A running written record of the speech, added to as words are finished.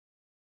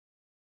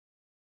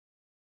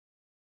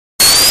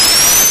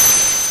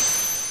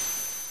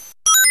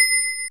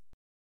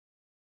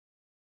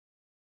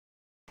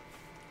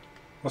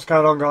What's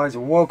going on, guys?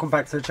 Welcome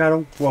back to the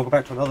channel. Welcome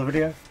back to another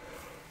video.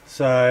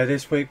 So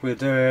this week we're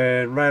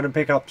doing random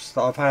pickups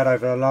that I've had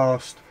over the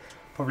last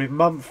probably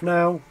month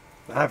now.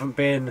 I haven't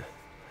been,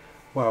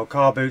 well,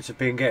 car boots have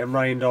been getting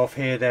rained off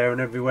here, there and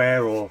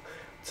everywhere, or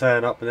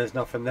turn up and there's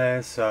nothing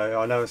there. So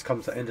I know it's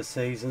come to the end of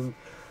season,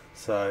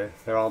 so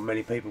there aren't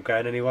many people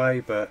going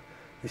anyway, but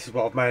this is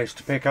what I've managed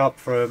to pick up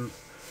from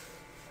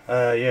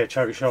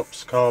charity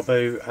shops, car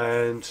boot,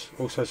 and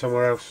also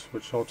somewhere else,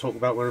 which I'll talk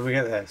about when we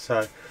get there.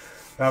 So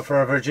without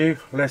further ado,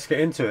 let's get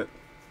into it.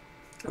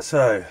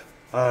 So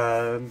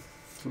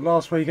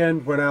last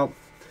weekend went out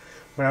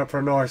for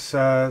a nice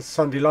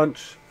Sunday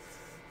lunch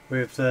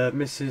with the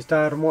missus,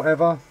 dad and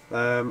whatever.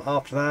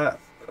 After that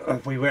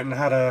we went and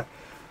had a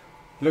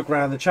look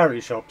around the charity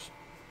shops.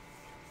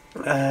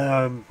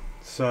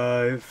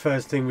 So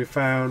first thing we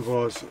found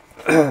was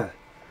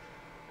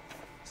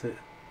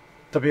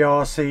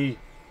WRC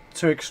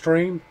 2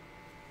 Extreme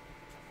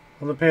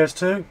on the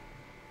PS2. It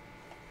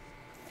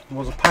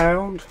was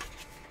 £1.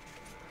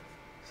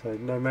 So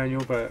no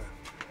manual, but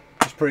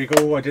it's pretty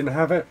cool. I didn't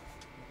have it.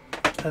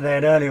 And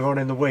then earlier on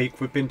in the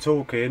week we've been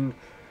talking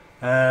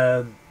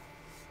about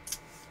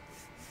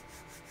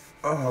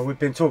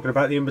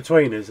the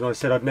In-Betweeners, and I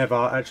said I'd never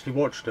actually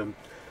watched them.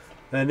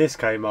 Then this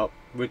came up,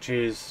 which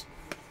is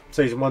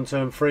season 1, 2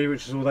 and 3,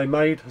 which is all they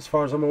made as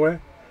far as I'm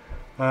aware.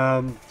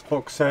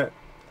 Box set,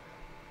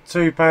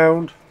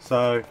 £2.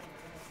 So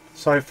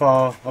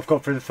far I've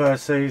got through the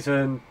first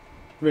season.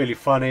 Really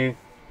funny.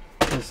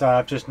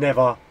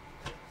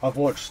 I've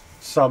watched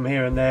some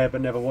here and there, but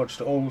never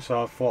watched it all,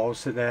 so I thought I'll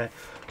sit there,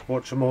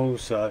 watch them all,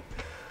 so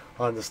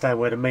I understand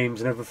where the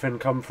memes and everything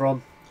come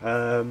from.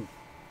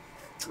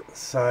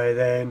 So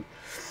then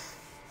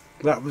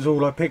that was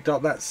all I picked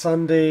up that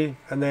Sunday,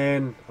 and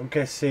then I'm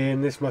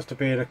guessing this must have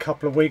been a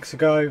couple of weeks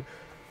ago,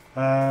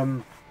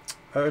 at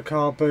a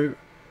car boot,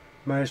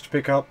 managed to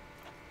pick up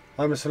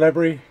I'm a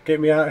Celebrity,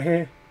 Get Me Out of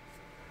Here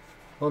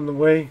on the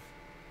Wii.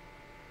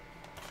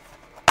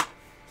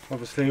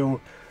 Obviously all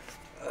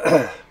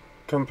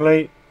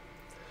complete,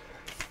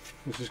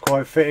 which is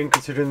quite fitting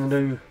considering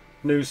the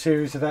new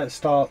series of that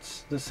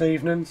starts this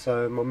evening,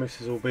 so my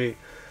missus will be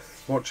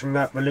watching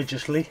that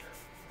religiously.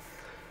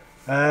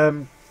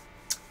 And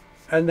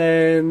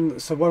then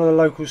so one of the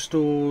local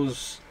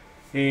stores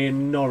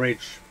in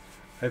Norwich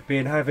have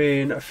been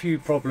having a few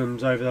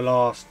problems over the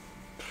last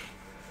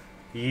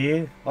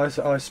year, I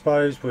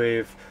suppose,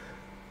 with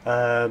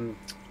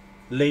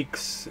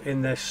leaks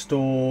in their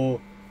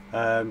store,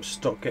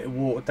 stock getting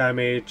water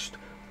damaged,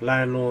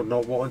 landlord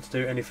not wanting to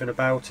do anything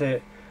about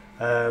it,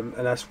 and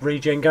that's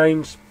Regen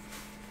Games.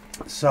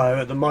 So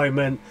at the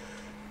moment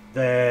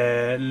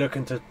they're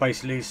looking to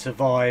basically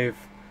survive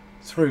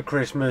through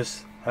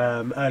Christmas,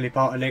 early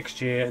part of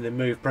next year, and then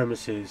move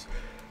premises.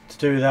 To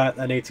do that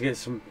they need to get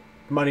some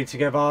money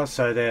together,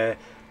 so they're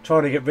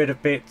trying to get rid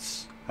of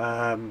bits,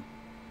 like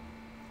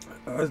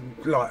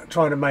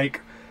trying to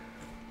make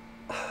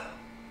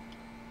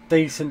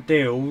decent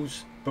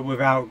deals but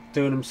without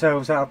doing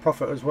themselves out of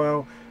profit as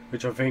well,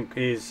 which I think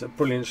is a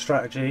brilliant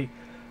strategy.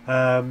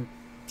 So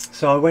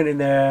I went in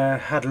there,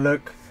 had a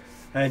look,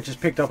 and just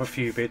picked up a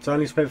few bits. I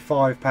only spent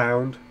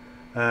 £5,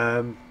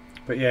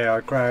 but yeah, I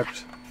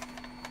grabbed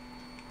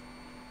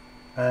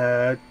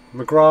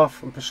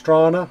McGrath and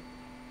Pastrana.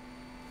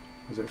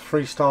 Was it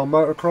Freestyle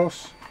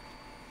Motocross?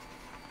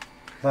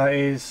 That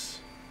is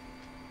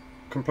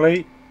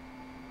complete.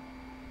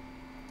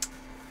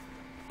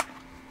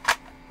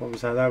 What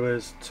was that? That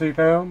was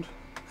 £2.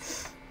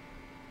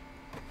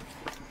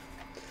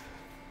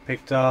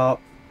 Picked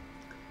up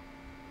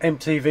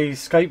MTV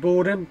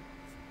Skateboarding.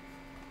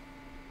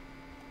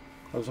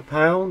 That was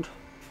 £1.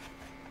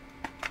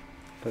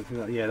 Don't think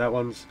that. Yeah, that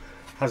one's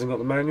hasn't got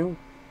the manual.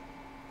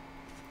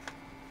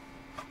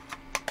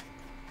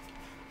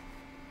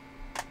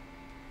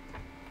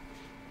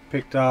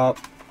 Picked up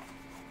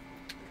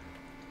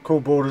Cool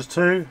Borders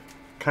 2.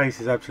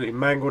 Case is absolutely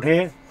mangled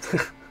here,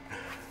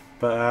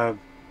 but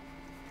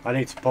I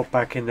need to pop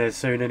back in there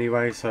soon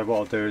anyway. So what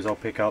I'll do is I'll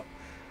pick up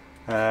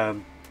a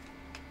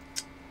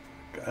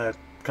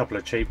couple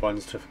of cheap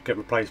ones to get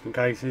replacement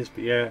cases.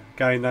 But yeah,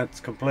 again, that's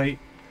complete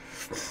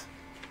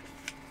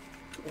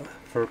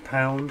for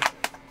 £1.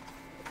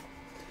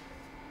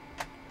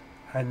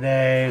 And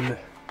then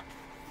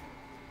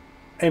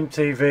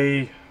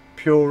MTV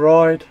Pure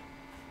Ride,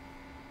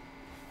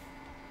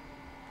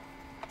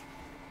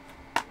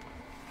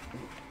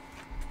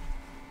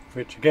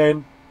 which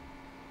again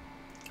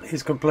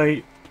is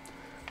complete,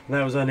 and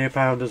that was only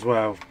 £1 as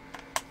well.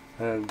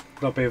 And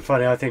not being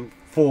funny, I think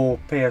 4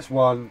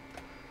 PS1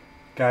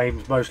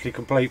 games mostly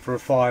complete for a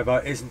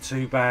 £5 isn't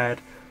too bad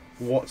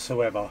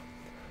whatsoever.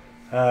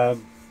 So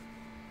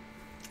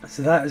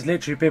that has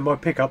literally been my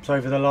pickups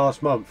over the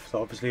last month. That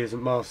obviously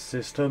isn't Master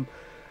System.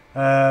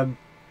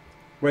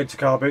 Went to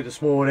car boot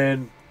this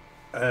morning,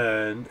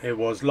 and it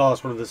was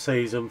last one of the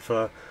season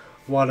for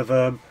one of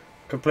them,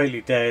 completely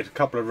dead,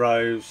 couple of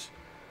rows.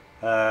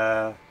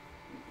 There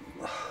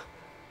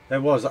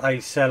was a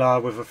seller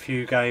with a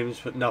few games,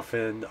 but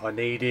nothing I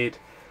needed.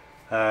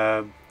 And then I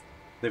went to car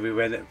boot this morning, and it was last one of the season for one of them, completely dead, couple of rows. There was a seller with a few games, but nothing I needed. And then I went to car boot this morning, and it was last one of the season for one of them, completely dead, couple of rows. There was a seller with a few games, but nothing I needed. Then we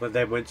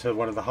went to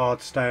one of the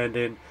hard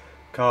standing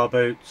car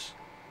boots,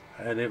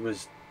 and it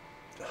was,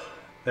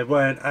 they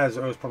weren't as,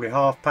 it was probably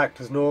half packed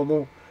as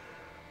normal,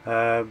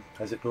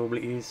 as it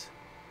normally is,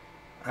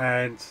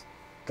 and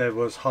there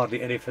was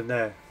hardly anything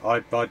there.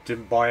 I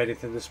didn't buy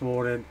anything this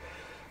morning,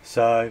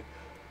 so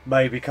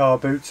maybe car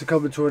boots are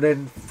coming to an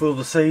end for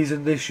the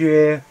season this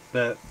year,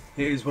 but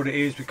it is what it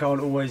is. We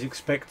can't always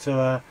expect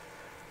to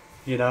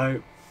you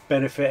know,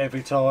 benefit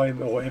every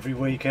time or every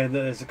weekend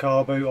that there's a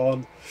car boot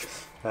on.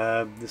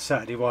 The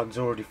Saturday one's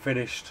already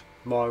finished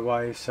my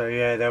way, so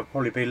yeah, there'll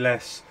probably be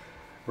less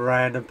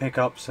random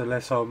pickups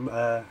unless I'm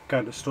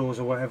going to stores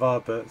or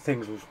whatever, but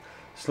things will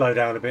slow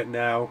down a bit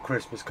now.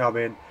 Christmas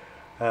coming.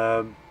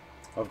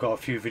 I've got a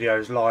few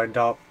videos lined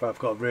up. I've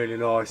got a really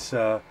nice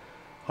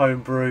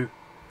homebrew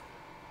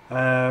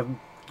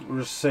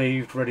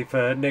received, ready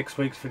for next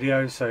week's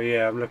video, so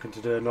yeah, I'm looking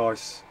to do a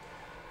nice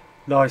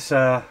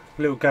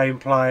little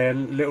gameplay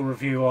and little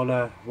review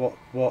on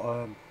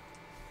what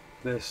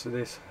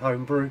this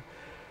homebrew.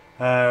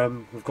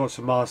 We've got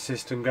some Master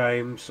System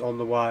games on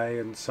the way,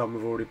 and some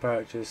we've already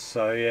purchased,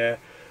 so yeah,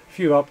 a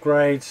few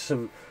upgrades,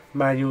 some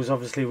manuals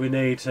obviously we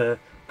need to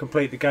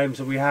complete the games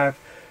that we have.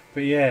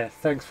 But yeah,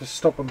 thanks for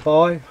stopping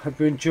by. Hope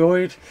you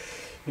enjoyed.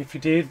 If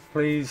you did,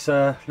 please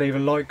leave a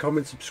like,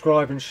 comment,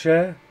 subscribe and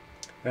share,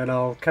 and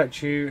I'll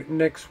catch you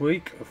next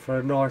week for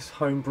a nice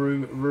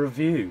homebrew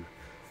review.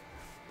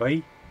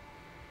 Bye.